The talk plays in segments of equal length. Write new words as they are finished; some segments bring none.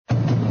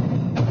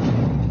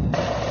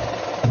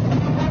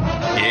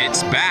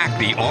It's back,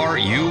 the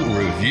RU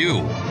Review,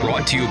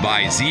 brought to you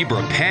by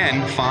Zebra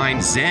Pen. Find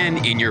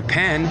Zen in your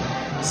pen.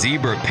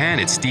 Zebra Pen.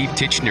 It's Steve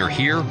Titchener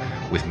here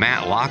with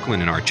Matt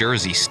Lachlan in our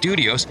Jersey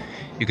studios.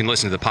 You can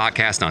listen to the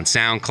podcast on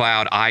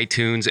SoundCloud,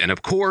 iTunes, and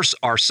of course,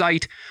 our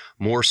site,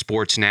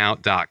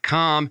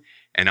 moresportsnow.com.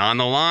 And on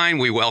the line,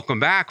 we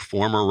welcome back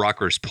former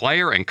Rutgers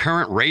player and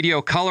current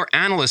radio color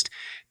analyst,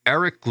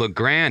 Eric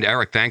LeGrand.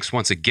 Eric, thanks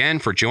once again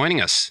for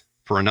joining us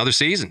for another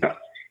season.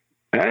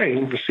 Hey,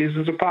 the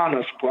season's upon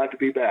us. Glad to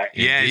be back.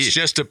 Yeah, Indeed. It's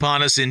just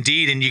upon us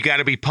indeed. And you got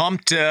to be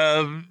pumped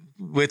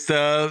with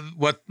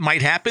what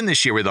might happen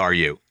this year with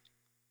RU.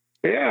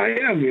 Yeah, I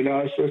am.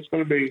 It's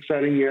going to be an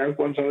exciting year.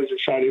 Everyone's always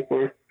excited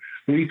for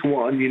week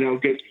one,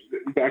 get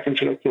back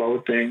into the flow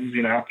of things,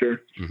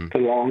 after the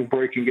long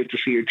break and get to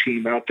see your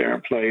team out there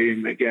and play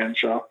again.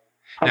 So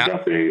I'm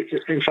definitely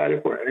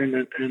excited for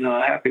it and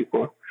happy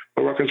for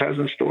what Rutgers has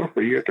in store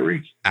for year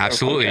three.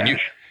 Absolutely. And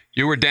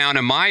you were down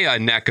in my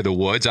neck of the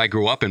woods. I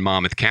grew up in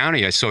Monmouth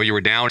County. I saw you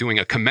were down doing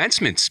a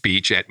commencement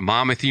speech at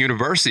Monmouth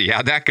University.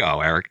 How'd that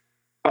go, Eric?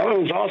 Oh,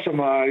 it was awesome.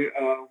 I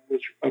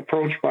was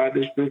approached by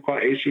this group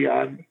called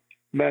ACI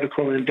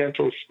Medical and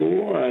Dental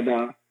School,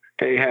 and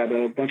they had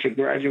a bunch of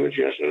graduates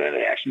yesterday.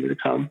 They asked me to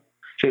come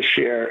to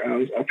share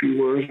a few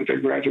words with their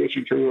graduates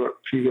and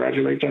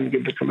congratulate them and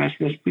give the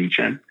commencement speech.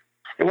 And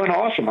it went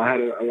awesome. I had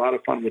a lot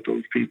of fun with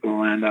those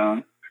people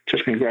and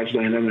just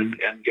congratulating them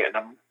and getting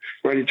them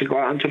ready to go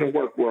out into the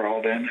work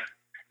world and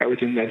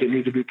everything that they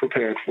need to be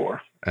prepared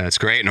for. That's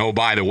great. And oh,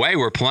 by the way,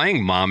 we're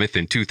playing Monmouth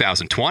in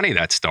 2020.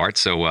 That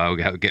starts. So we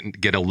got to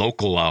get a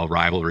local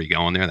rivalry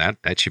going there.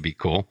 That should be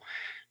cool.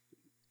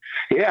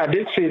 Yeah, I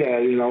did see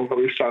that.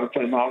 We started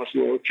playing Monmouth,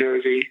 little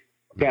Jersey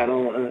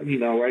battle,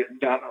 right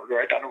down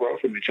the road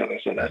from each other.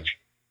 So it's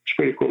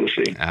pretty cool to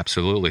see.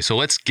 Absolutely. So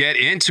let's get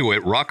into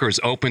it.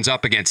 Rutgers opens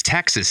up against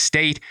Texas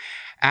State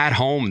at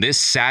home this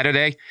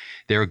Saturday.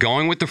 They're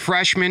going with the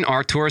freshman,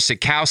 Artur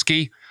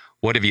Sikowski.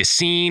 What have you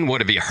seen?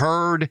 What have you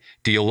heard?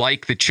 Do you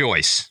like the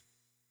choice?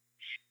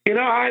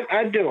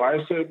 I do.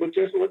 I said with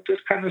this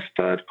kind of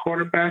stud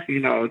quarterback,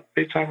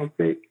 big time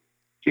recruit,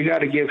 you got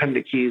to give him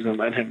the keys and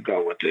let him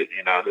go with it.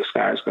 This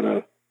guy's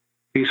gonna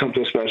be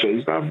something special.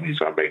 He's gonna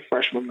make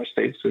freshman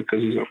mistakes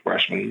because he's a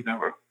freshman. He's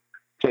never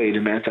played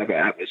in that type of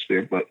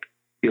atmosphere. But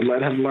you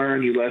let him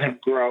learn, you let him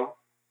grow,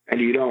 and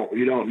you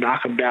don't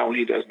knock him down when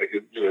he does make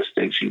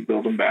mistakes. You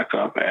build him back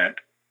up, and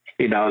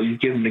you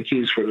give him the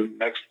keys for the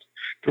next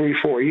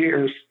 3-4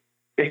 years.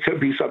 It could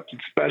be something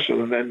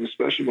special, and then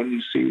especially when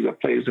you see the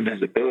plays and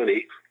his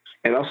ability,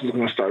 it also is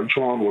going to start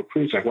drawing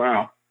recruits. Like,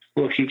 wow,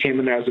 look, he came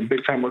in there as a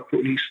big time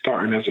recruit. He's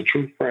starting as a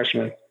true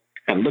freshman,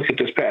 and look at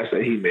this pass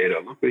that he made.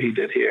 Or look what he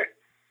did here.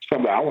 So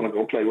I want to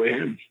go play with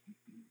him.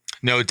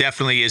 No, it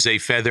definitely is a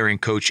feather in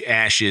Coach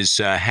Ash's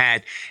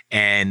hat,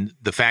 and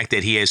the fact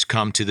that he has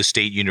come to the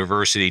State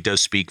University does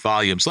speak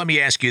volumes. Let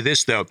me ask you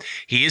this, though.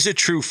 He is a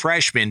true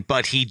freshman,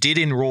 but he did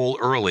enroll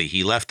early.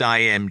 He left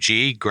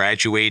IMG,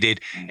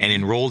 graduated, and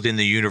enrolled in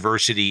the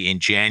university in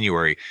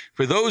January.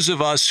 For those of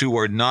us who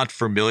are not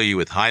familiar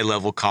with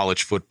high-level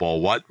college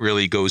football, what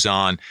really goes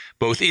on,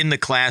 both in the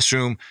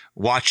classroom,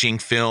 watching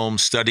film,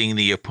 studying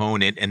the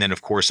opponent, and then,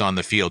 of course, on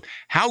the field,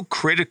 how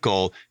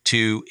critical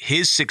to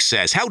his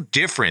success, how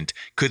different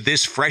could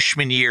this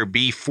freshman year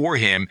be for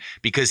him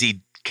because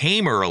he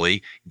came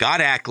early, got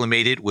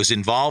acclimated, was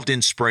involved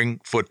in spring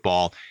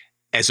football,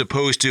 as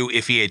opposed to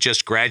if he had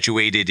just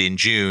graduated in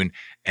June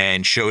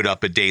and showed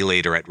up a day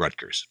later at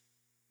Rutgers?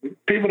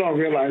 People don't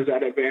realize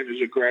that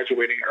advantage of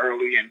graduating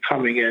early and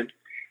coming in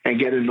and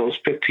getting those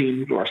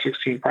 15 or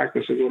 16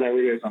 practices, whatever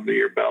it is, under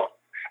your belt,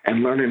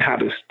 and learning how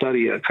to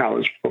study a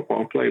college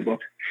football playbook,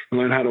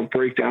 learn how to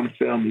break down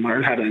film,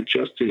 learn how to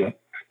adjust to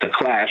the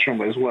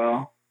classroom as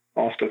well,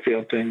 off the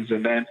field things,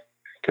 and then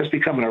just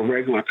becoming a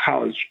regular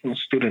college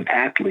student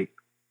athlete.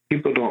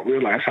 People don't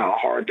realize how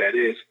hard that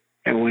is.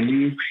 And when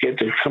you get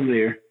to come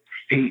there,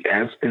 in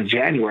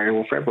January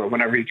or February,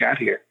 whenever he got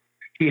here,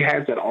 he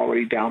has that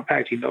already down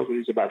packed. He knows what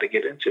he's about to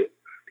get into.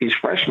 These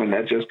freshmen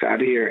that just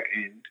got here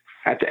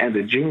at the end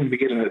of June,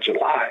 beginning of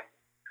July,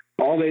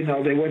 all they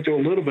know, they went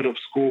through a little bit of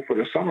school for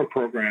the summer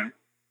program,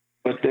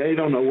 but they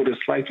don't know what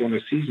it's like during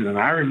the season. And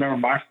I remember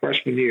my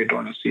freshman year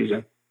during the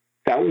season,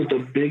 that was the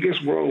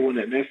biggest whirlwind,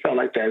 and it felt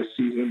like that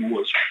season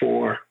was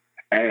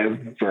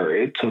forever.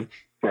 It took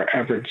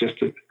forever just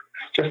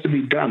to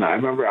be done. I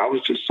remember I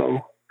was just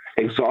so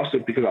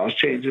exhausted because I was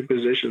changing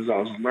positions. I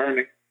was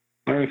learning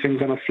things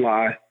on the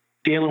fly,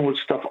 dealing with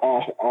stuff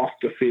off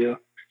the field,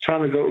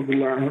 trying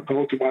to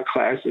go through my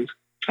classes,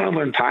 trying to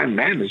learn time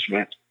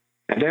management,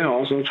 and then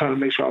also trying to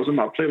make sure I was in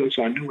my playbook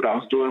so I knew what I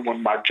was doing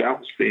when my job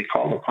was being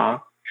called upon,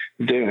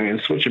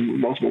 and switching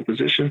multiple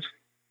positions.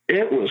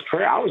 It was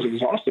crazy. I was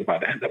exhausted by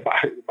the end of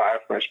my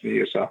freshman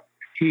year. So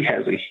he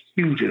has a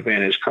huge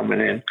advantage coming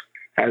in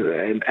as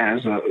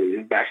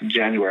back in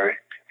January,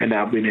 and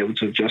now being able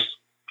to just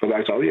go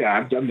back to,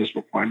 I've done this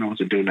before. I know what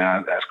to do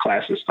now as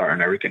classes start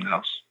and everything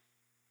else.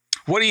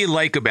 What do you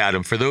like about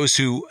him? For those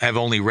who have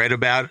only read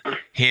about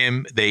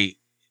him, they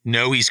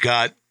know he's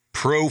got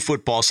pro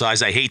football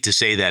size. I hate to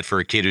say that for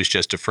a kid who's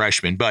just a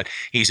freshman, but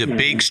he's a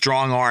big,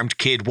 strong-armed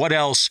kid. What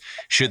else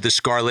should the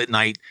Scarlet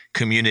Knight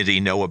community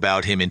know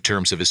about him in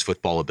terms of his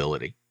football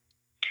ability?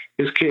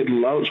 This kid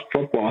loves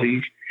football.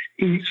 He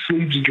eats,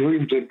 sleeps,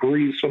 dreams, and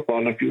breathes football.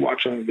 And if you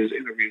watch some of his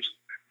interviews,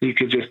 you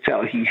can just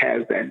tell he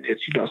has that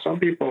itch. Some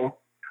people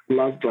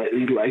like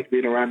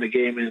being around the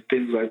game and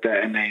things like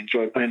that, and they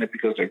enjoy playing it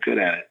because they're good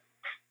at it.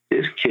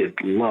 This kid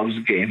loves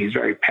the game. He's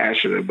very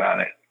passionate about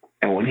it.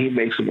 And when he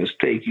makes a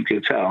mistake, you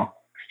can tell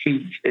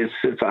it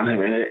sits on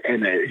him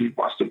and he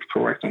wants to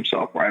correct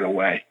himself right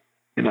away.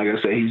 And like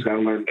I said, he's got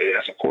to learn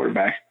as a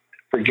quarterback,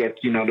 forget,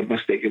 the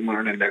mistake and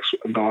learn and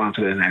go on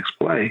to the next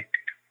play.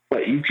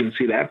 But you can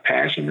see that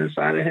passion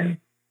inside of him.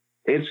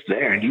 It's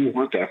there. And you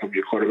want that from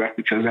your quarterback,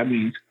 because that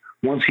means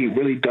once he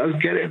really does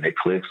get it and it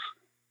clicks,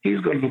 he's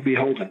going to be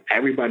holding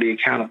everybody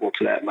accountable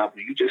to that level.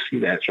 You just see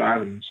that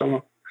drive in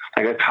someone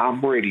like a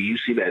Tom Brady. You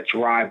see that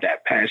drive,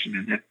 that passion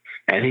in him,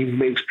 and he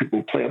makes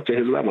people play up to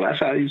his level. That's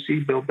how you see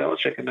Bill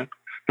Belichick and them.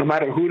 No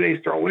matter who they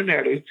throw in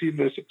there, they seem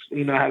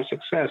to have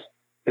success.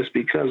 It's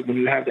because when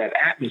you have that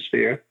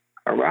atmosphere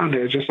around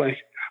there, just like,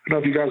 I don't know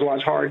if you guys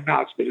watch Hard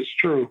Knocks, but it's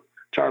true.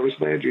 Jarvis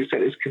Landry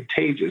said it's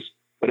contagious.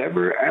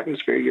 Whatever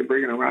atmosphere you're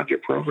bringing around your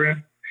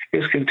program,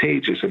 it's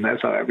contagious, and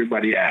that's how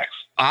everybody acts.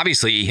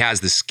 Obviously, he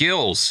has the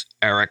skills,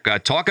 Eric.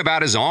 Talk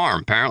about his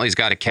arm. Apparently, he's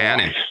got a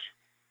cannon.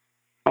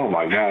 Oh,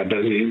 my God,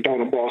 does he? He's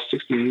throwing the ball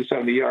 60,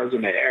 70 yards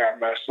in the air.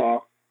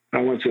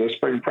 I went to a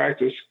spring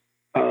practice.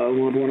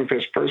 One of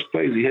his first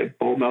plays, he hit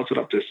Bull Melton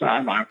up the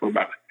sideline for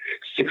about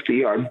a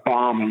 60-yard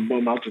bomb, and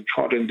Bull Melton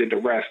caught it and did the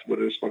rest with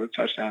his for the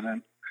touchdown.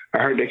 And I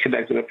heard they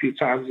connected a few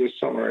times this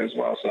summer as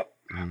well. So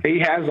he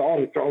has all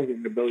the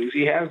throwing abilities.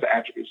 He has the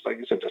attributes, like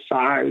you said, the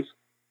size,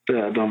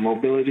 the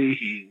mobility.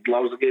 He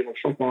loves the game of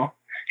football.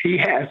 He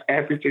has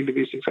everything to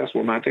be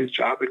successful. And I think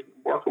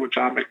working with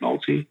John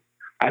McNulty,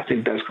 I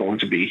think that's going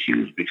to be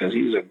huge, because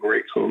he's a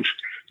great coach,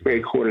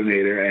 great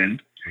coordinator,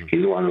 and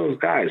he's one of those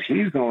guys.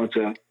 He's going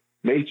to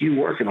make you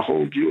work and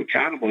hold you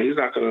accountable. He's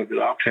not going to be,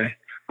 okay,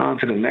 on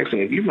to the next thing.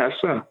 If you mess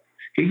up,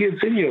 he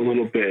gets in you a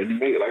little bit and,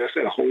 like I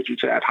said, hold you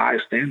to that high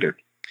standard.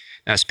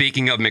 Now,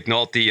 speaking of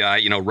McNulty,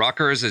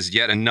 Rutgers is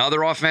yet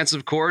another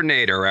offensive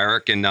coordinator,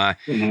 Eric. And,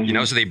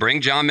 so they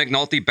bring John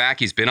McNulty back.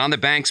 He's been on the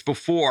banks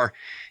before.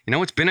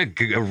 It's been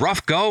a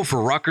rough go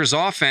for Rutgers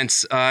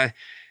offense. How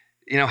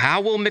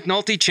will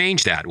McNulty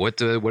change that?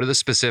 What are the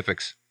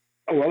specifics?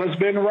 Well, it's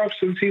been rough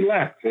since he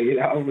left.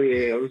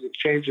 It was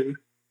changing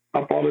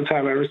up all the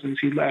time ever since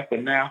he left.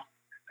 But now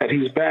that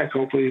he's back,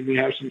 hopefully we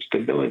have some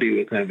stability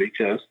with him,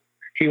 because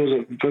he was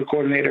a good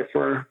coordinator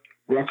for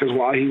Rutgers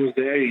while he was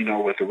there,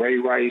 with Ray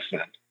Rice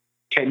and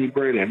Kenny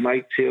Britt and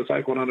Mike Teals,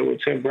 like went under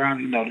with Tim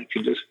Brown, they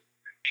could just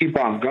keep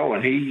on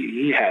going.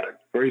 He had a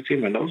great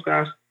team, and those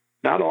guys,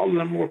 not all of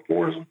them were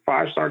 4- and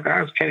 5-star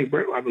guys. Kenny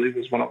Britt, I believe,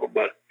 was one of them,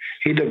 but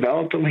he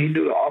developed them. He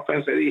knew the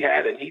offense that he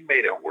had, and he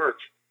made it work.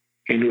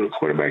 He knew the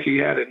quarterback he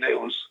had, and it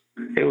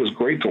was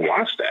great to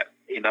watch that.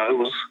 It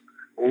was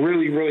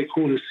really, really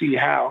cool to see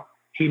how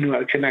he knew how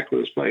to connect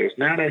with his players.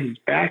 Now that he's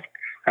back,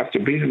 after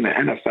being in the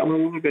NFL a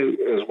little bit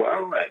as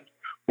well, and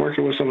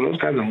working with some of those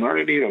guys and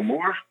learning even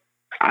more,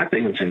 I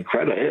think it's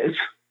incredible.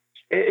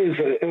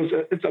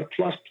 It's a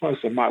plus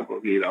in my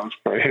book,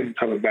 for him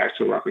coming back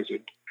to Rutgers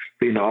and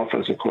being the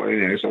offensive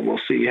coordinator. So we'll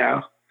see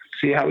how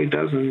he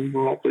does, and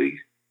hopefully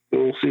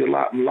we'll see a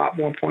lot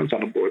more points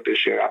on the board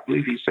this year. I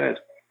believe he said,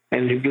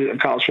 and in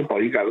college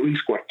football, you got to at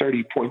least score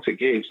 30 points a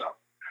game. So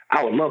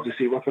I would love to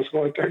see Rutgers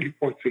scoring 30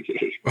 points a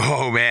game.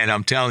 Oh, man,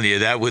 I'm telling you,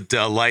 that would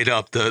light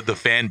up the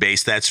fan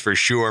base, that's for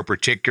sure,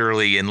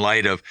 particularly in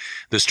light of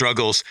the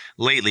struggles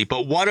lately.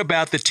 But what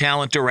about the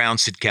talent around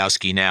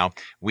Sitkowski now?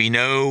 We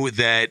know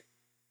that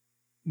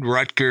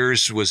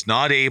Rutgers was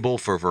not able,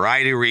 for a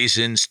variety of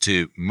reasons,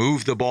 to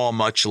move the ball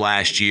much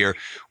last year.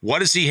 What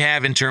does he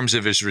have in terms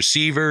of his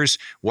receivers?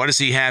 What does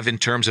he have in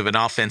terms of an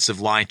offensive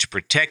line to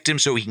protect him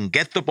so he can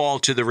get the ball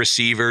to the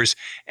receivers?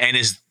 And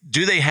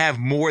do they have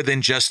more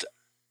than just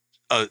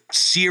a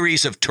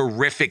series of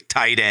terrific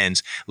tight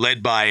ends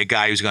led by a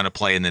guy who's going to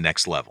play in the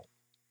next level?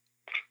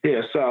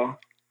 Yeah, so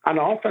on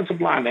the offensive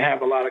line, they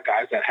have a lot of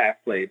guys that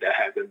have played, that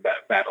have been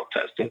battle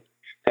tested.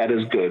 That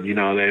is good.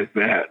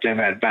 They've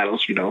had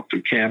battles,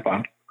 through camp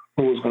on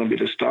who was going to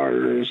be the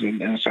starters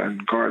and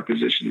certain guard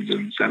positions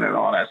and center and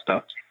all that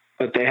stuff.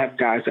 But they have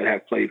guys that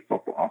have played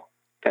football.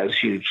 That's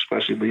huge,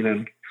 especially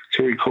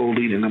Tariq Cole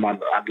leading them on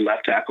the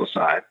left tackle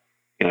side.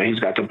 He's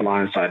got the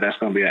blind side. That's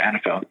going to be an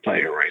NFL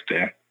player right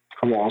there.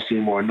 Kamal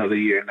Seymour, another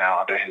year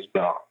now under his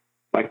belt.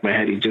 Mike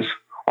Mahetti, just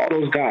all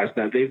those guys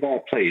that they've all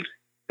played.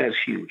 That's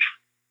huge.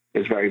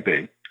 It's very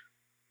big.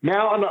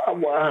 Now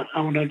I'm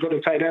going to go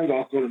to tight ends.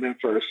 I'll go to them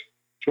first.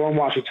 Jerome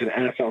Washington,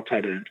 NFL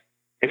tight end.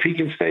 If he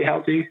can stay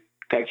healthy,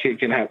 that kid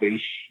can have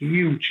a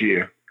huge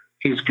year.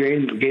 He's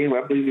gained,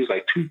 I believe he's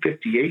like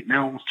 258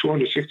 now, almost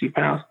 260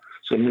 pounds.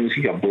 So it means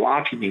he can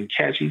block, he can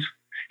catch.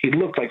 He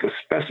looked like a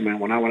specimen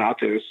when I went out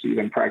there to see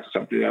them practice.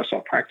 I saw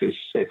practice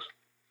 6.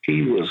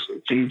 He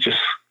just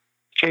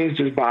changed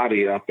his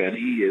body up, and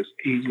he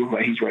looks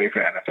like he's ready for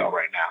NFL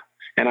right now.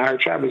 And I heard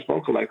Travis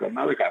Vocal, like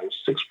another guy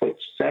who's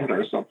 6'7"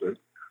 or something,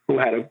 who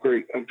had a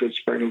good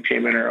spring, who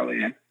came in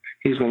early, and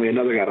he's going to be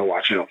another guy to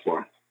watch out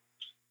for.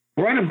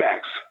 Running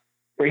backs,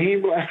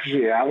 Raheem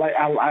Blackshear. I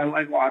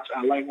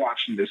like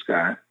watching this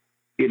guy.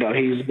 You know,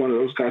 he's one of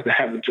those guys that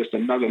have just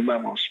another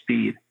level of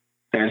speed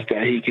that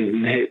he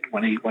can hit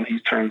when he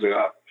turns it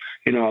up.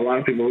 You know, a lot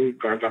of people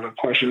are going to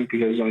question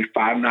because he's only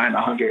 5'9",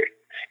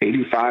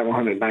 185,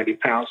 190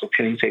 pounds. So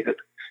can he take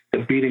the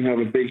beating of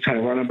a Big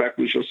Ten running back?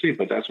 We shall see.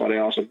 But that's why they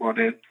also brought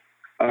in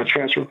a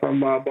transfer from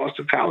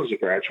Boston College, a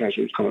grad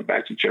transfer who's coming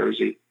back to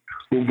Jersey,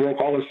 who broke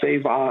all the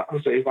save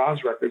Oz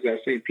records at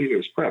St.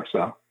 Peter's Prep.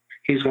 So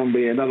he's going to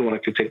be another one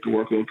that could take the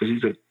workload because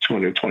he's a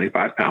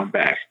 225-pound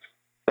back.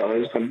 So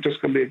it's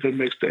just going to be a good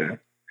mix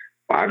there.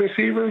 Wide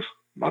receivers,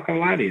 I'm not going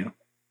to lie to you,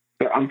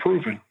 they're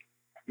unproven.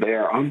 They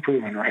are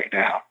unproven right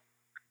now.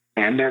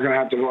 And they're going to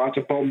have to go out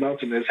to Bo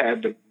Melton, has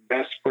had the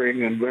best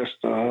spring and best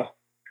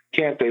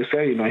camp, they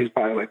say. You know, he's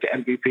probably like the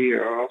MVP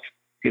or,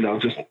 you know,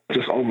 just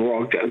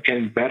overall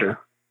getting better.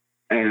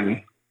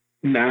 And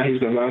now he's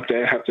going to go out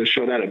there and have to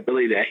show that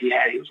ability that he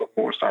had. He was a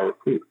 4-star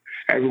recruit.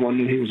 Everyone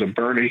knew he was a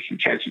burner. He can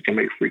catch. He can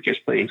make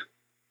freakish plays.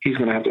 He's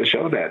going to have to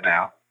show that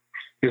now.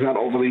 He's not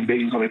overly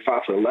big. He's only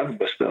 5'11",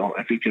 but still,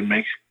 if he can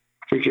make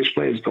freakish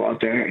plays, go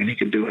out there and he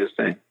can do his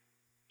thing.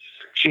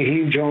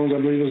 Shaheem Jones, I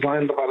believe, is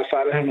lined up by the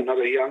side of him.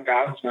 Another young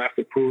guy who's going to have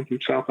to prove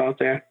himself out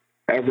there.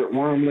 Everett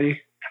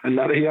Wormley,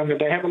 another younger.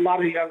 They have a lot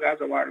of young guys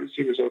at wide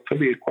receivers, so it could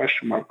be a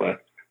question mark,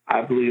 but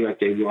I believe that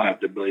they will have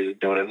the ability to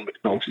do it, and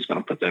McNulty's going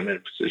to put them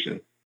in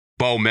position.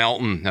 Bo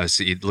Melton,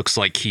 it looks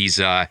like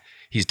he's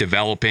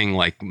developing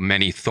like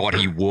many thought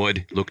he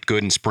would. Looked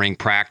good in spring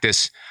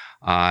practice.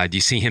 Do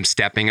you see him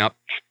stepping up?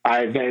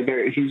 He's going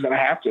to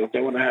have to. If they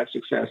want to have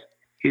success,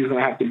 he's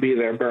going to have to be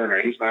their burner.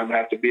 He's going to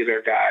have to be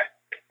their guy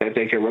that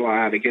they can rely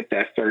on to get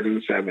that 3rd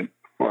and 7,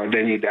 or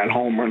they need that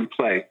home run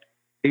play.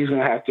 He's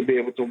going to have to be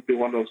able to be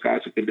one of those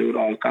guys who can do it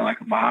all, kind of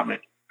like a Mohamed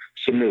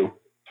Sanu.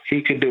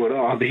 He could do it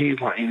all. He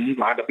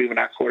lined up even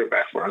that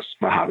quarterback for us,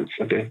 Mohamed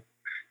Sanu,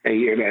 a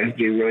year that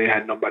he really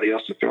had nobody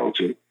else to throw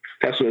to.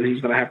 That's what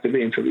he's going to have to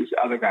be until these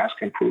other guys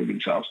can prove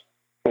themselves.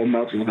 Bo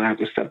Melton's going to have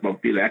to step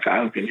up, be that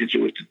guy who can hit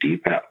you with the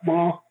deep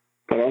ball,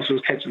 but also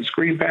catching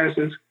screen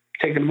passes,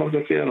 taking them up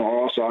the field,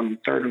 or also on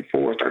 3rd and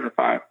 4, 3rd and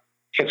 5,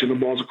 catching the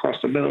balls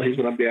across the middle. He's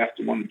going to be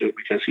after one to do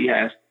because he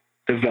has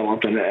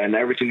developed and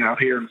everything out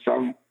here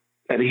from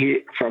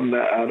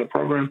the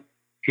program.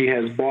 He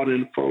has bought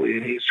in fully,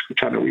 and he's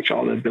trying to reach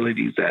all the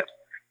abilities that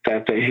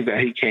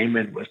he came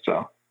in with.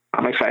 So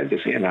I'm excited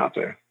to see him out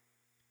there.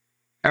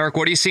 Eric,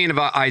 what are you seeing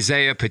about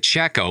Isaiah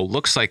Pacheco?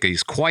 Looks like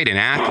he's quite an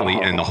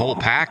athlete in the whole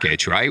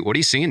package, right? What are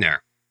you seeing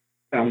there?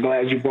 I'm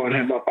glad you brought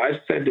him up. I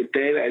said the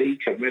day that he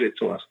committed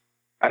to us,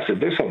 I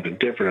said, there's something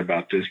different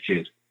about this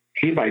kid.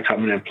 He might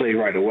come in and play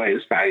right away.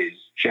 This guy is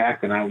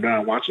jacked, and I'm going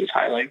to watch his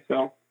highlight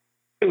film.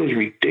 It was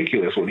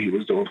ridiculous what he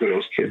was doing for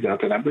those kids out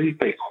there. I believe he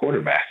played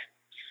quarterback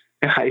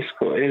in high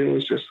school. And it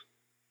was just,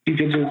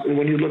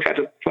 when you look at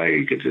the player,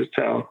 you could just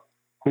tell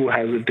who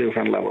has a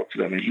different level to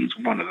them, and he's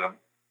one of them.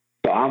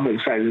 So I'm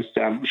excited.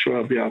 I'm sure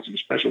he'll be on some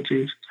special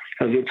teams.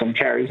 He'll get some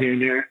carries here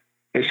and there.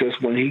 It's just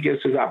when he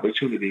gets his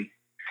opportunity,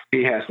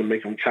 he has to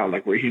make them count,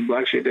 like Raheem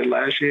Blackshear did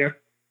last year.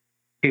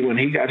 When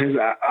he got his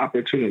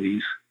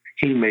opportunities,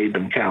 he made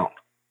them count.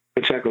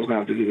 Pacheco's going to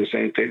have to do the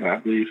same thing, I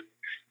believe.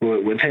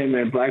 With him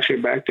and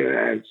Blackshear back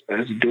there as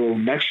a duo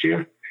next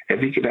year, if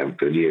he could have a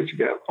good year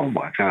together, oh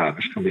my God,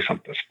 it's going to be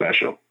something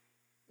special.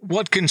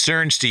 What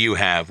concerns do you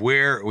have?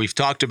 Where we've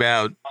talked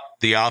about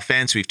the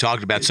offense, we've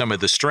talked about some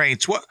of the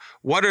strengths.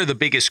 What are the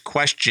biggest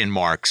question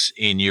marks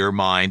in your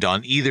mind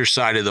on either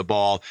side of the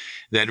ball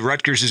that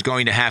Rutgers is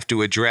going to have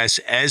to address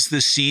as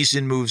the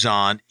season moves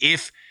on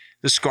if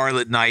the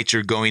Scarlet Knights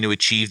are going to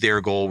achieve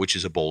their goal, which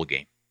is a bowl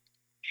game?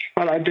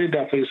 Well, I did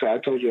definitely say, I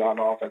told you on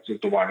offense is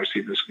the wide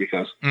receivers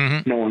because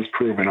no one's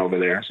proven over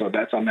there. So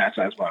that's on that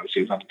side, wide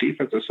receivers. On the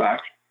defensive side,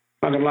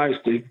 I'm not going to lie,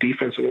 it's the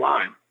defensive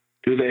line.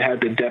 Do they have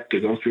the depth to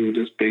go through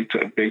this Big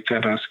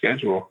Ten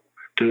schedule?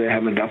 Do they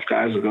have enough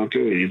guys to go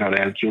through it? You know,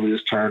 they have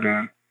Julius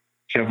Turner,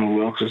 Kevin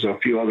Wilkes, there's a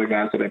few other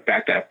guys that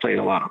have played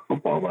a lot of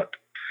football, but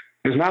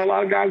there's not a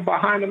lot of guys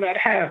behind them that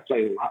have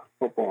played a lot of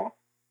football.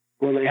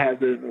 Well, they're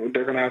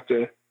going to have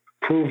to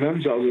prove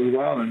themselves as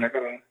well, and they're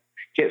going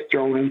to get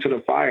thrown into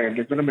the fire, and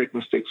they're going to make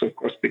mistakes, of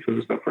course, because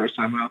it's their first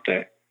time out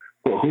there.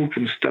 But who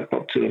can step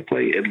up to the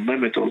plate and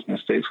limit those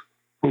mistakes?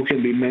 Who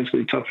can be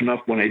mentally tough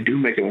enough when they do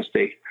make a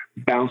mistake,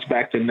 bounce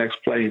back to the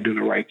next play and do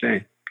the right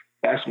thing?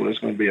 That's what it's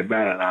going to be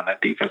about on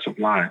that defensive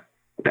line.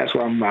 That's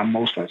where I'm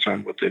most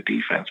concerned with the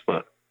defense.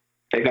 But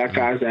they got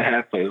guys that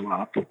have played a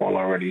lot of football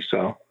already,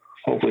 so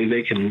hopefully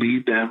they can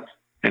lead them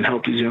and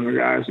help these younger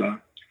guys.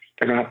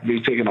 They're going to have to be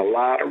taking a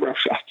lot of rough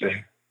shots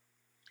there.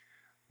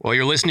 Well,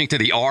 you're listening to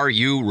the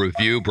RU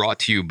Review brought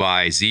to you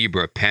by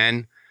Zebra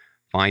Pen.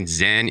 Find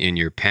Zen in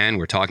your pen.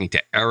 We're talking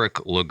to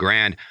Eric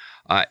LeGrand.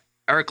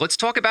 Eric, let's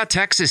talk about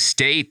Texas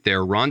State.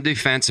 Their run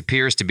defense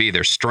appears to be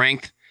their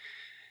strength.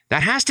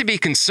 That has to be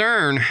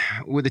concern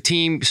with the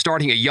team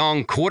starting a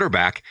young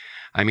quarterback.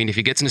 I mean, if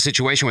he gets in a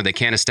situation where they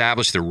can't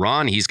establish the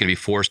run, he's going to be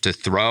forced to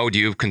throw. Do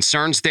you have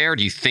concerns there?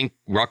 Do you think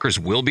Rutgers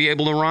will be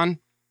able to run?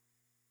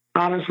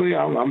 Honestly,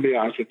 I'll be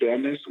honest with you.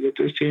 And with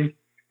this team,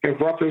 if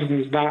Rutgers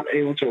is not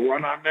able to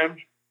run on them,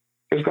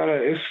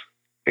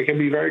 it can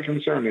be very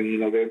concerning. You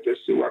know,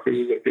 Rutgers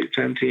is a Big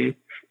Ten team.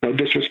 No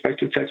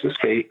disrespect to Texas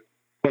State,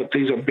 but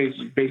these are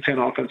Big Ten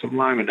offensive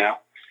linemen now.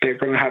 They're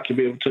going to have to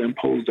be able to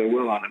impose their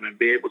will on them and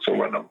be able to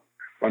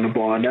run the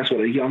ball, and that's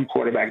what a young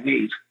quarterback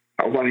needs,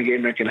 a running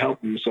game that can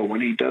help him. So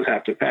when he does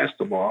have to pass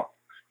the ball,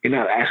 you're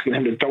not asking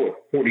him to throw it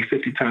 40,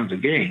 50 times a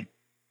game.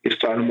 You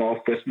start him off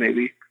with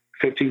maybe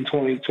 15,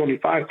 20,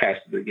 25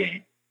 passes a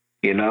game,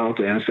 you know,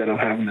 instead of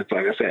having to,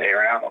 like I said,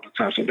 air out all the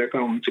time. So they're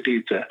going to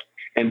need to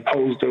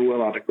impose their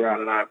will on the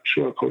ground, and I'm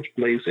sure Coach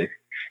Blazek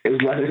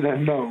is letting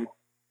them know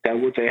that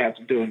what they have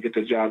to do and get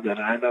the job done.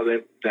 And I know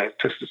that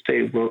Texas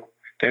State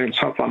they're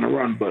tough on the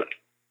run, but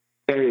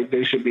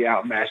they should be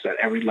outmatched at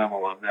every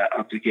level of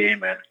the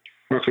game, and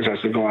Rutgers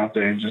has to go out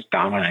there and just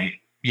dominate.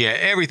 Yeah,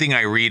 everything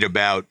I read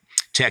about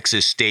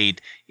Texas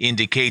State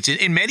indicates,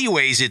 in many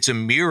ways, it's a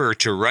mirror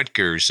to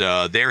Rutgers.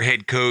 Their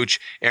head coach,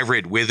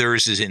 Everett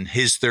Withers, is in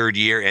his third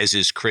year, as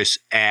is Chris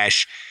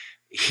Ash.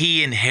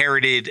 He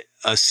inherited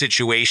a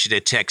situation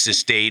at Texas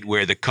State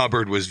where the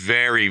cupboard was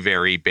very,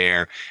 very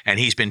bare, and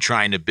he's been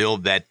trying to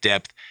build that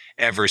depth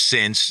ever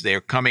since.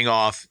 They're coming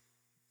off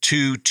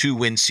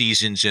two-win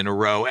seasons in a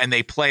row, and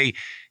they play,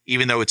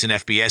 even though it's an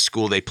FBS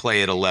school, they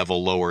play at a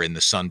level lower in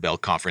the Sun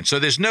Belt Conference. So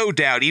there's no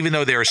doubt, even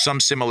though there are some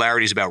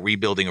similarities about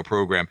rebuilding a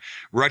program,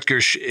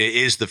 Rutgers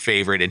is the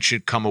favorite and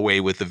should come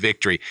away with the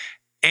victory.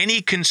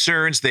 Any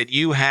concerns that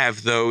you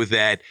have, though,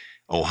 that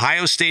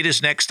Ohio State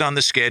is next on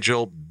the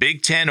schedule,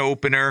 Big Ten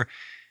opener,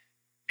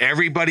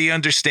 everybody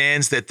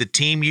understands that the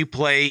team you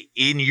play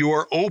in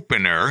your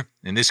opener,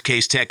 in this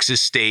case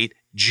Texas State,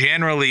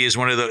 generally is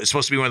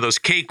supposed to be one of those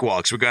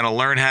cakewalks. We're going to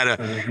learn how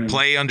to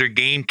play under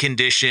game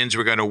conditions.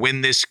 We're going to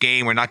win this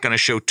game. We're not going to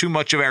show too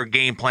much of our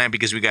game plan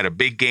because we got a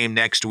big game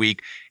next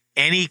week.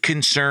 Any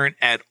concern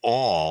at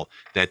all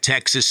that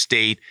Texas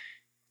State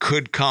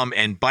could come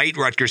and bite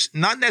Rutgers,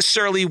 not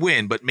necessarily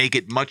win, but make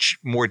it much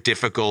more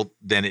difficult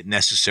than it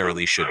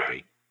necessarily should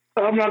be?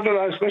 I'm not going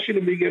to, especially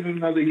the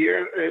beginning of the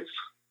year.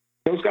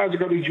 Those guys are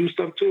going to be juiced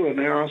up too, and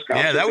they're on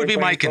scouts. Yeah, that would be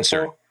my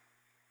concern.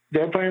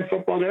 They're playing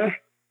football there.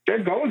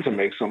 They're going to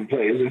make some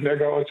plays, and they're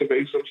going to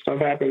make some stuff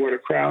happen with a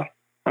crowd.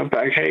 I'm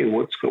like, hey,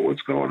 what's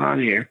going on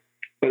here?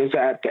 But it's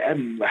at the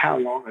end, how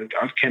long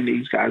can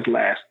these guys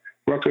last?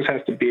 Rutgers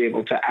has to be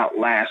able to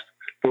outlast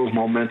those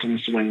momentum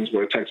swings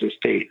where Texas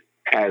State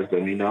has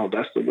them. You know,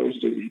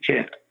 you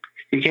can't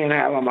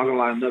have, I'm not going to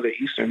lie, another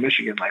Eastern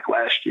Michigan like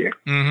last year,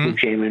 who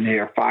came in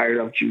here fired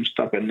up, juiced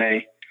up, and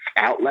they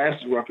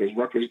outlasted Rutgers.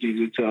 Rutgers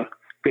needed to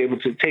be able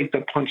to take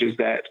the punches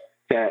that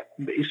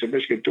Eastern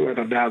Michigan threw at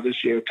them. Now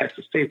this year,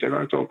 Texas State, they're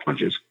going to throw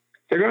punches.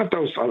 They're going to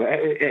throw stuff.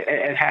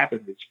 It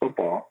happens. It's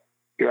football.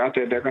 You're out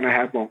there. They're going to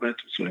have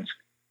momentum swings.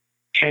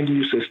 Can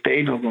you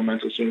sustain those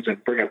momentum swings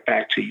and bring it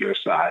back to your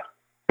side?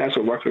 That's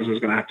what Rutgers is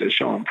going to have to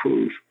show and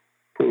prove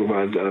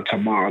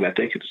tomorrow, that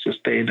they can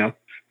sustain them.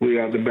 We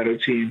are the better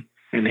team.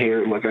 And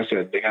here, like I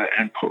said, they got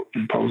to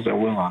impose their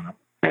will on them.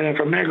 And then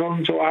from there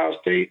going to Ohio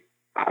State,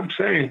 I'm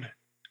saying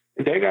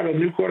they got a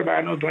new quarterback.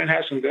 I know Dwayne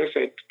Haskins,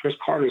 Chris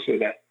Carter said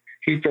that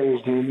he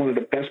throws one of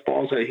the best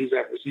balls that he's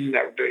ever seen.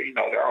 That, you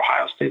know, they're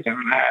Ohio State. They're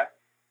going to have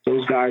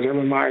those guys.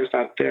 Urban Meyer's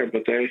not there,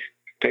 but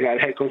they got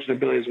head coaching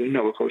abilities. We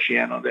know with Coach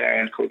Shiano there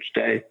and Coach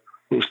Day,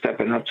 who's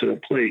stepping up to the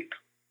plate.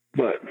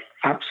 But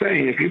I'm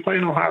saying, if you play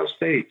in Ohio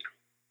State,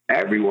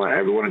 everyone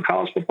in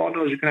college football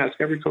knows, you can ask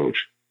every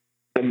coach,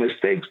 the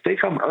mistakes, they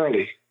come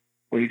early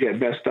when you get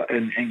messed up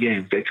in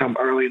games. They come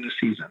early in the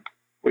season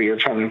where you're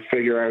trying to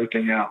figure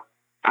everything out.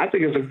 I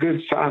think it's a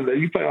good sign that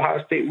you play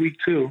Ohio State week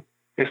 2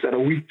 instead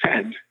of week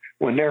 10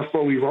 when they're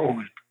fully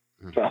rolling.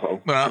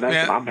 So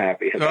I'm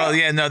happy about. Well,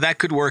 yeah, no, that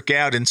could work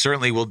out, and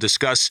certainly we'll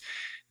discuss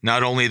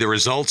not only the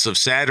results of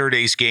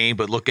Saturday's game,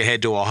 but look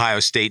ahead to Ohio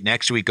State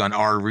next week on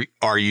our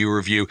RU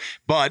Review.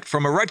 But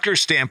from a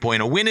Rutgers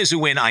standpoint, a win is a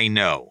win, I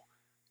know.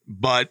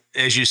 But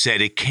as you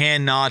said, it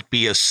cannot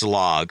be a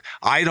slog.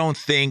 I don't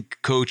think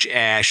Coach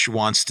Ash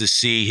wants to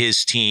see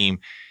his team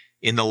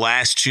in the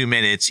last 2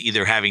 minutes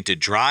either having to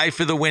drive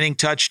for the winning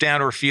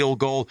touchdown or field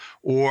goal,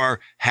 or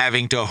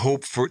having to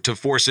hope to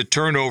force a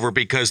turnover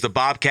because the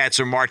Bobcats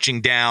are marching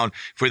down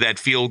for that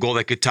field goal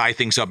that could tie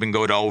things up and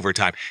go to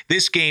overtime.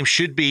 This game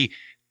should be,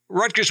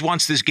 Rutgers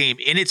wants this game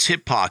in its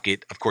hip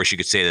pocket. Of course, you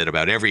could say that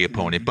about every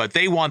opponent, but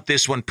they want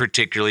this one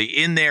particularly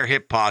in their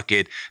hip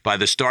pocket by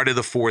the start of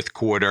the fourth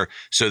quarter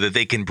so that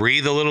they can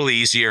breathe a little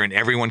easier and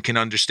everyone can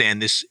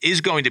understand this is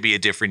going to be a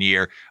different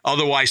year.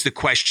 Otherwise, the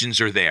questions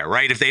are there,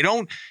 right? If they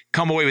don't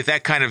come away with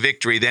that kind of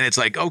victory, then it's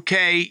like,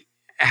 okay,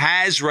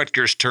 has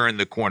Rutgers turned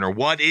the corner?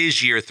 What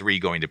is year 3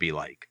 going to be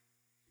like?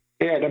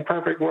 Yeah, the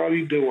perfect world,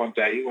 you do want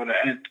that. You want to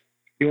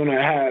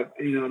have,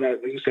 that,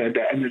 like you said,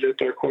 the end of the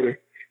third quarter,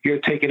 you're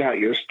taking out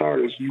your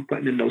starters, you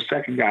putting in those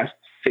second guys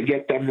to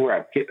get them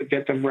reps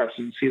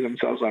and see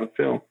themselves on the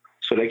field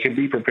so they can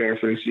be prepared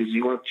for the season.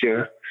 You want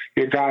your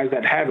guys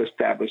that have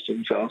established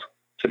themselves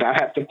to not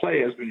have to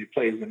play as many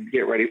plays and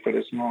get ready for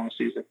this long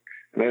season.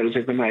 And it was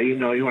like, you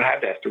know, you want to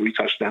have that 3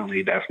 touchdown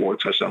lead, that 4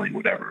 touchdown lead,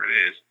 whatever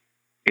it is.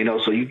 You know,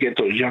 so you get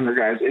those younger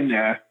guys in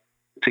there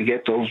to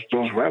get those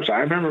reps. I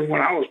remember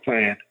when I was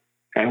playing,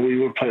 and we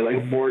would play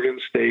like Morgan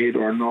State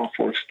or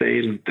Norfolk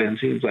State and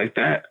teams like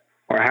that,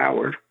 or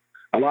Howard.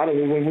 A lot of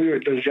it, when we were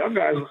those young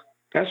guys,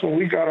 that's when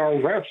we got our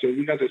reps and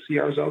we got to see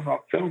ourselves on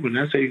film, and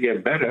that's how you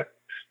get better,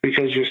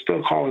 because you're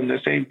still calling the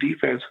same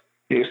defense.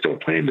 You're still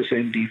playing the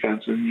same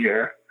defense, and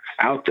you're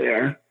out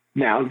there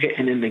now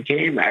getting in the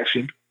game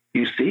action.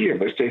 You see your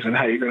mistakes and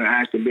how you're going to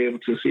act and be able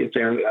to see if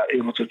they're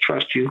able to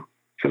trust you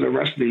for the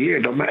rest of the year.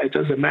 It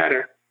doesn't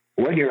matter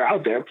when you're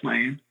out there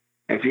playing.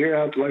 If you're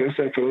out, like I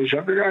said, for those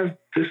younger guys,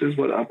 this is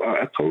what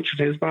a coach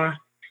in his mind.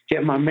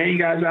 Get my main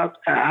guys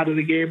out of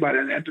the game by the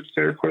end of the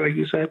third quarter, like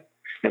you said,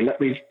 and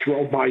let me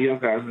throw my young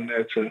guys in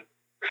there to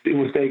see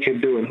what they can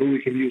do and who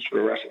we can use for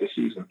the rest of the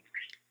season.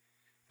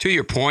 To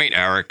your point,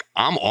 Eric,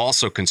 I'm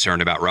also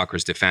concerned about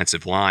Rutgers'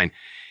 defensive line.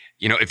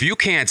 You know, if you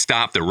can't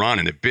stop the run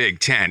in the Big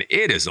Ten,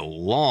 it is a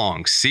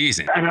long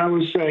season. And I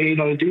would say, you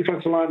know, the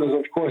defensive line is,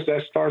 of course,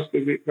 that starts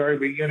the very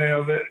beginning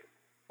of it.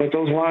 But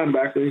those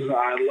linebackers,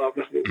 I love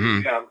it. Mm-hmm.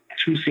 We have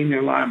 2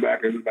 senior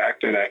linebackers back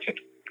there that can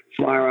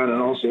fly around,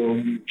 and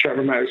also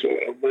Trevor Maddox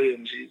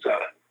Williams.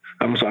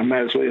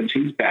 Maddox Williams,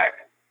 he's back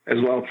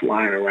as well,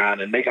 flying around,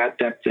 and they got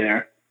depth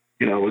there.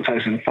 You know, with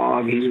Tyson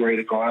Fogg, he's ready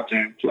to go out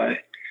there and play.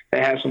 They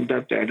have some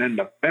depth there. And then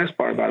the best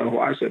part about it, who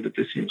I said that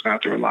this team's going to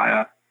have to rely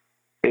on,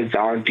 is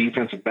our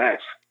defensive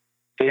backs.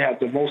 They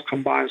have the most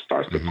combined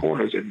starts to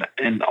corners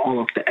in all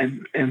of the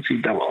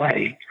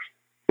NCAA,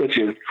 which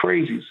is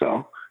crazy.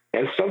 So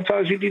if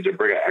sometimes you need to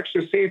bring an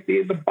extra safety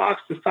in the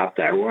box to stop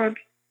that run,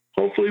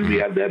 hopefully we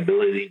have the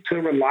ability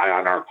to rely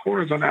on our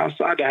corners on the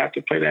outside to have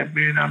to play that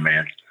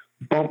man-on-man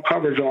bump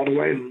coverage all the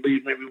way and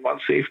leave maybe 1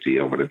 safety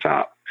over the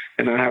top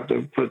and then have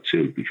to put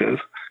 2, because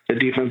the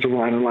defensive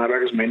line and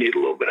linebackers may need a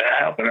little bit of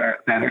help in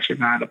that extra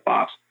guy in the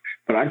box.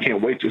 But I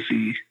can't wait to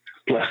see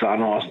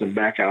Blesson Austin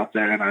back out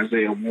there and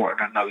Isaiah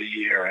Morton another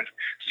year, and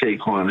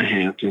Saquon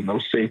Hampton,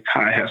 those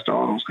Kai Hester,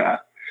 all those guys.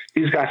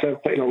 These guys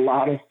have played a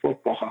lot of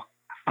football,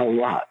 a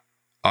lot.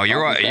 Oh,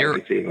 you're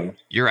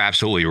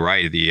absolutely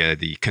right.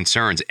 The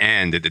concerns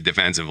end at the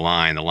defensive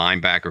line. The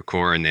linebacker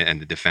core and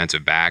the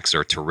defensive backs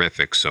are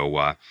terrific.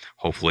 So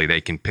hopefully they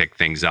can pick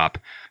things up.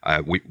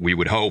 We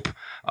would hope,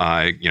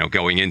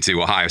 going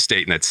into Ohio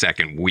State in that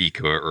second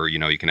week, or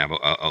you can have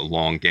a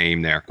long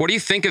game there. What do you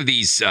think of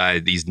these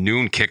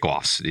noon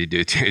kickoffs?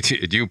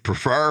 Do you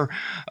prefer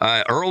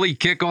early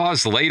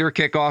kickoffs, later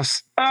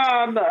kickoffs?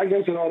 No, I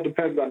guess it all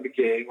depends on the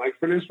game. Like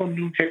for this one,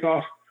 noon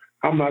kickoff,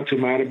 I'm not too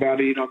mad about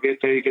it. You don't get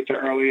there, you get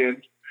there early,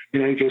 and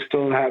you can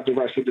still have the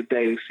rest of the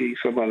day to see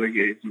some other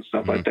games and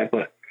stuff like that.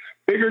 But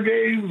bigger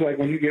games, like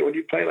when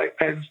you play like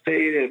Penn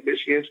State and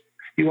Michigan,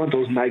 you want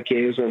those night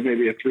games or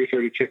maybe a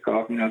 3:30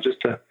 kickoff,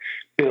 just to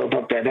build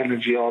up that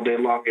energy all day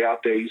long. You're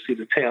out there, you see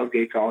the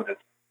tailgate going, and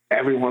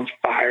everyone's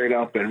fired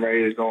up and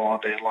ready to go all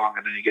day long,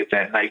 and then you get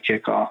that night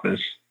kickoff.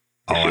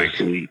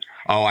 Sweet.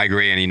 Oh, I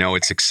agree. And,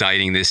 it's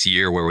exciting this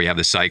year where we have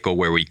the cycle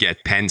where we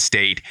get Penn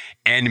State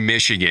and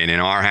Michigan in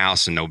our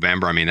house in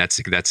November. I mean,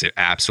 that's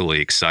absolutely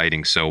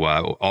exciting. So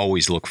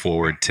always look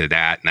forward to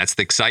that. And that's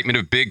the excitement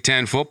of Big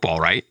Ten football,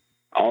 right?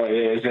 Oh, it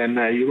is. And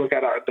you look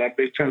at that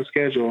Big Ten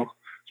schedule,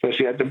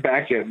 especially at the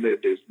back end,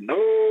 there's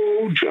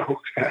no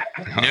joke.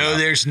 No,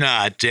 there's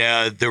not.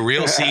 The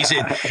real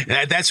season,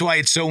 that's why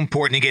it's so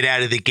important to get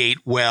out of the gate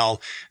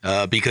well,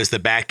 because the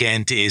back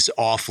end is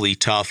awfully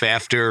tough.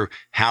 After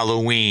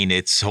Halloween,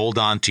 it's hold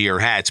on to your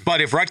hats.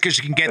 But if Rutgers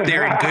can get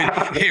there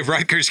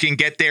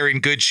in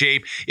good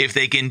shape, if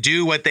they can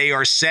do what they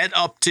are set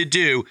up to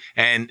do,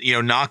 and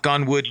knock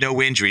on wood,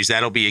 no injuries,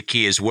 that'll be a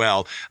key as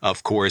well.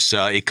 Of course,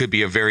 it could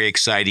be a very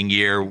exciting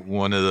year,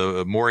 one of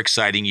the more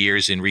exciting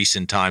years in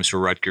recent times for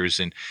Rutgers.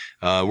 And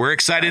we're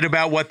excited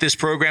about what this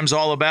program's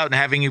all about and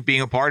having you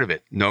being a part of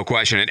it. No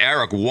question. And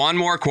Eric, one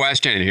more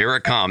question, and here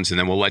it comes, and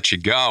then we'll let you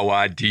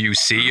go. Do you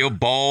see a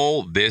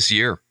bowl this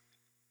year?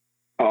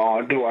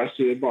 Oh, do I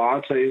see a bowl?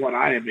 I'll tell you what,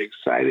 I am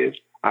excited.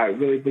 I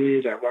really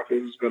believe that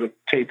Rutgers is going to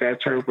take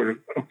that turn for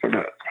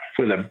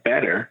the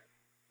better,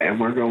 and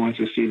we're going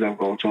to see them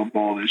go to a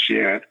bowl this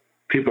year.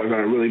 People are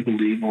going to really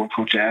believe in what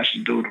Coach Ash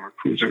is doing. The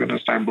recruits are going to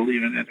start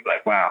believing it. They're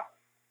like, wow,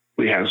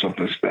 we have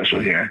something special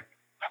here.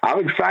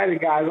 I'm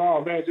excited, guys.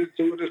 Oh, man, just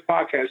doing this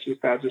podcast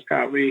just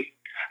got me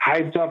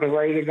hyped up and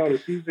ready to go. The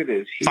season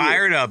is here.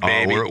 Fired up,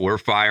 baby. We're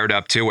fired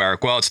up too,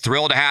 Eric. Well, it's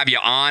thrilled to have you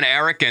on,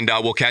 Eric, and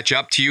we'll catch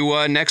up to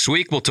you next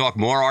week. We'll talk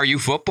more RU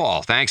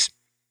football. Thanks.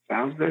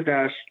 Sounds good,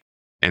 guys.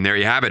 And there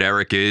you have it.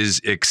 Eric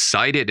is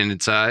excited, and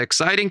it's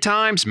exciting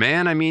times,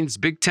 man. I mean, it's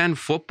Big Ten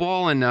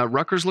football, and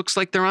Rutgers looks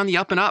like they're on the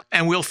up and up.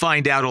 And we'll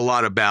find out a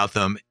lot about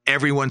them.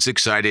 Everyone's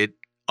excited,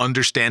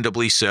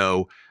 understandably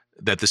so,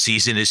 that the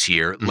season is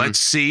here. Mm-hmm. Let's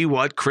see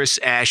what Chris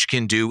Ash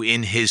can do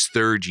in his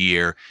third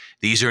year.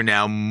 These are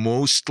now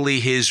mostly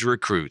his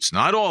recruits.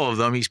 Not all of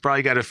them. He's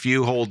probably got a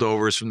few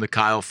holdovers from the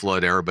Kyle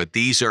Flood era, but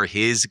these are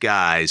his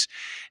guys.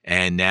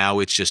 And now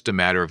it's just a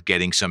matter of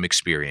getting some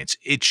experience.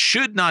 It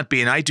should not be,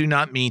 and I do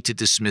not mean to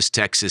dismiss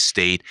Texas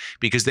State,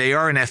 because they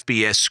are an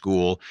FBS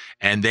school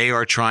and they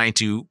are trying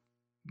to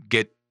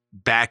get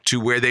back to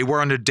where they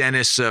were under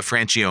Dennis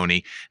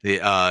Francione.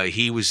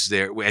 He was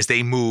there as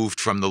they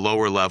moved from the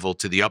lower level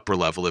to the upper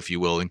level, if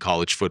you will, in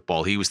college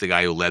football. He was the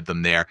guy who led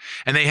them there.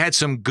 And they had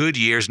some good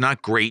years,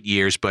 not great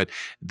years, but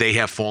they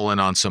have fallen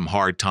on some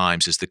hard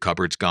times as the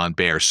cupboard's gone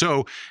bare.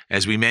 So,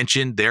 as we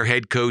mentioned, their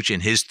head coach in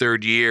his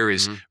third year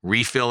is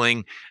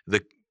refilling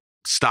the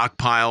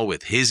stockpile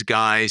with his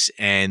guys,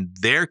 and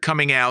they're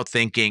coming out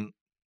thinking,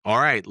 all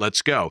right,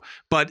 let's go.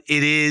 But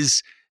it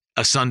is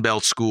a Sun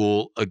Belt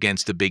school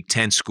against a Big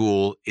Ten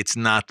school. It's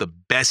not the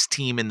best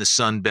team in the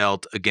Sun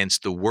Belt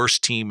against the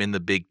worst team in the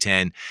Big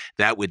Ten.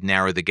 That would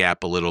narrow the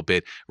gap a little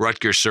bit.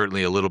 Rutgers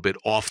certainly a little bit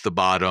off the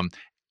bottom,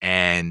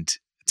 and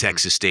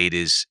Texas State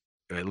is,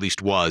 or at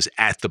least was,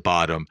 at the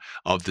bottom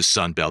of the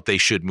Sun Belt. They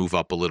should move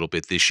up a little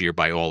bit this year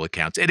by all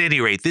accounts. At any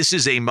rate, this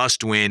is a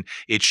must-win.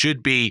 It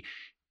should be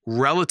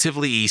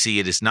relatively easy.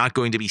 It is not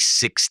going to be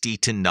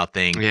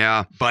 60-0.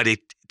 Yeah. But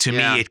to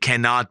me, it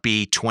cannot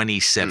be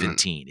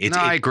 2017.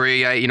 I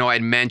agree. I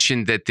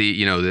mentioned that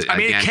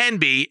it can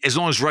be as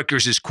long as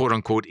Rutgers is quote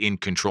unquote in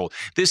control.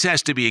 This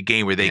has to be a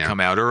game where they come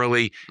out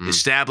early,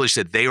 establish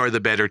that they are the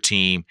better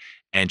team,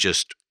 and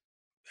just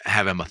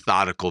have a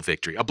methodical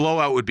victory. A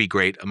blowout would be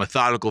great. A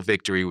methodical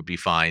victory would be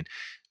fine.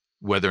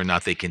 Whether or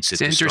not they can sit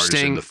the starters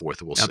in the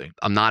fourth, we'll see.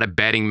 I'm not a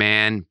betting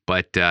man,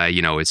 but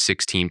it's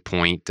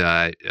 16-point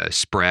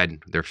spread.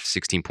 They're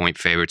 16-point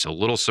favorites. A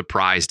little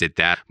surprised at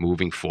that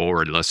moving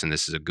forward. Listen,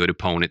 this is a good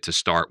opponent to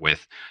start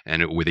with,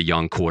 and with a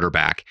young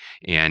quarterback.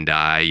 And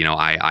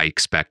I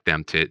expect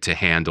them to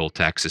handle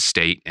Texas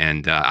State,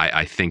 and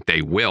I think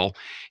they will.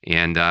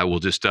 And we'll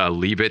just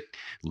leave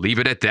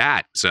it at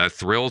that. So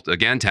thrilled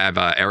again to have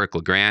Eric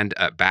LeGrand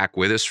back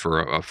with us for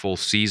a full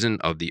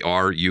season of the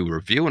RU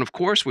Review. And of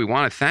course, we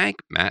want to thank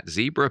Matt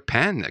Zebra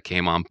Penn that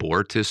came on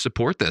board to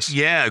support this.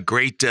 Yeah,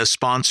 great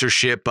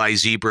sponsorship by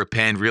Zebra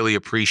Penn. Really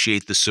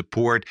appreciate the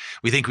support.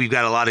 We think we've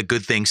got a lot of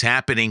good things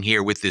happening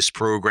here with this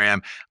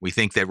program. We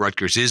think that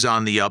Rutgers is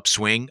on the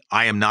upswing.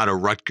 I am not a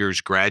Rutgers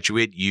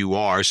graduate. You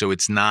are. So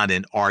it's not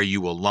an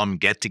RU alum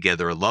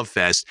get-together, a love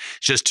fest.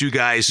 It's just two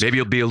guys. Maybe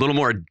you'll be a little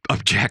more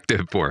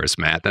objective for us,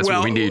 Matt. That's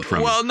what we need from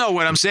you. Well, no,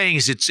 what I'm saying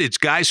is it's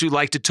guys who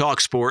like to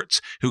talk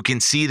sports, who can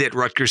see that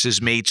Rutgers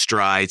has made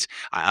strides.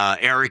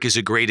 Eric is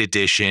a great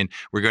addition.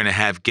 We're going to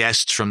have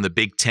guests from the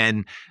Big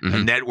Ten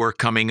network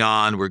coming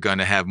on. We're going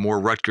to have more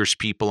Rutgers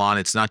people on.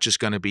 It's not just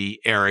going to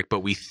be Eric, but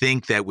we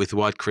think that with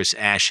what Chris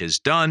Ash has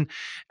done,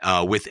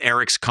 with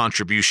Eric's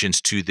contributions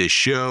to this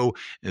show,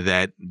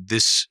 that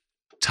this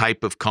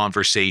type of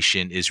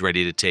conversation is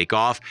ready to take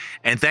off.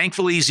 And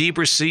thankfully,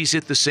 Zebra sees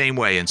it the same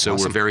way. And so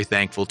we're very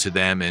thankful to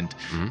them, and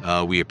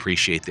we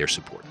appreciate their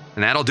support.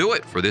 And that'll do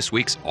it for this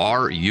week's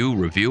RU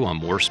Review on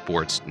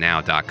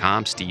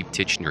moresportsnow.com. Steve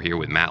Titchener here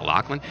with Matt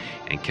Loughlin.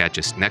 And catch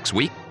us next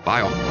week.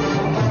 Bye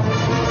all.